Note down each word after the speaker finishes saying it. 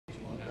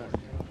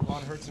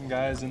Vonn heard some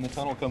guys in the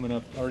tunnel coming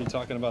up, already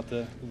talking about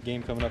the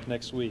game coming up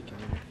next week.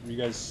 You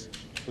guys,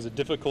 was it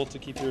difficult to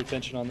keep your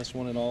attention on this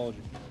one at all?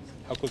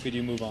 How quickly do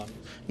you move on?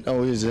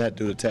 No, we just had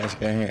to do the task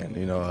at hand.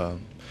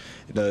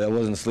 That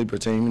wasn't a sleeper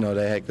team.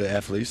 They had good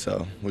athletes,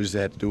 so we just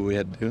had to do what we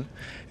had to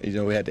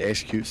do. We had to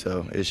execute,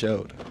 so it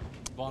showed.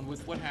 Vonn,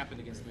 with what happened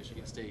against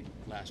Michigan State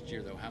last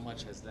year, though, how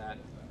much has that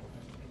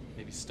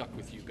maybe stuck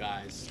with you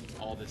guys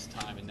all this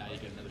time, and now you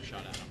get another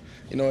shot at them?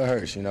 It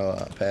hurts.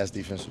 Pass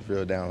defense was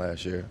real down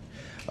last year.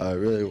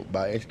 Really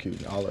by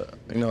executing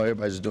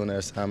everybody's just doing their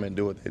assignment,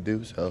 do what they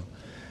do. So,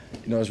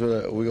 it's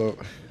really we go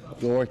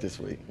work this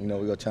week. We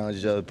go challenge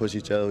each other, push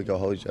each other, we go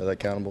hold each other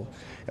accountable,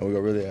 and we go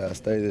really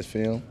study this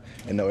film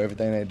and know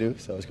everything they do.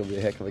 So it's gonna be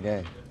a heck of a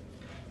game.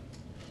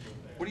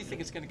 What do you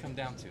think it's going to come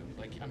down to?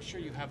 Like, I'm sure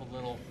you have a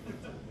little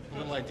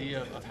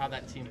idea of how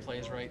that team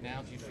plays right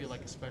now. Do you feel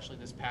like, especially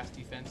this pass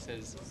defense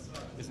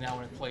is now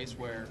in a place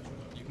where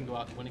you can go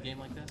out and win a game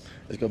like this?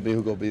 It's going to be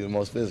who's going to be the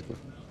most physical,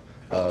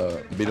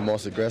 be the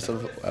most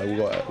aggressive. We're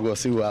going to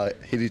see who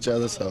hit each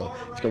other. So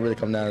it's going to really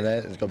come down to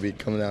that. It's going to be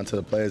coming down to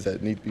the plays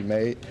that need to be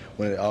made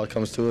when it all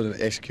comes to it,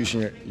 and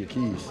execution your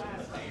keys.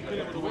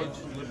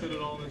 Lippett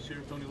at all this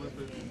year, Tony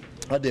Lippett?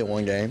 I did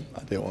one game,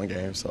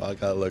 so I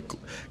got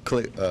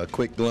a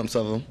quick glimpse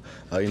of him.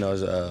 He's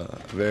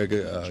a very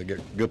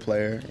good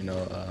player. He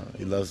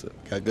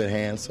got good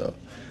hands, so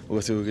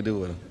we'll see what we can do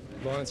with him.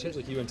 Vonn, it seems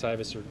like you and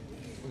Tyvis are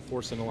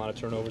forcing a lot of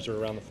turnovers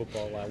around the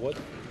football line. What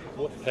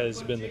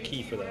has been the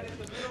key for that?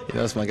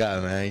 That's my guy,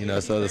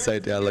 man. So the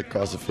safety, I look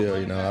across the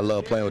field. I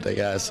love playing with that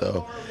guy.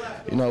 So,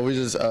 we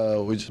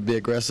just be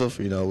aggressive.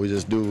 We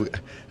just do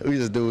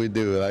what we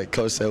do. Like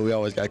Coach said, we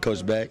always got to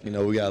coach back. We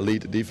got to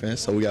lead the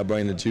defense, so we got to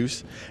bring the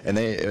juice. And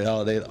they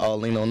all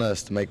lean on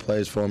us to make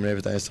plays for them and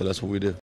everything. So that's what we do.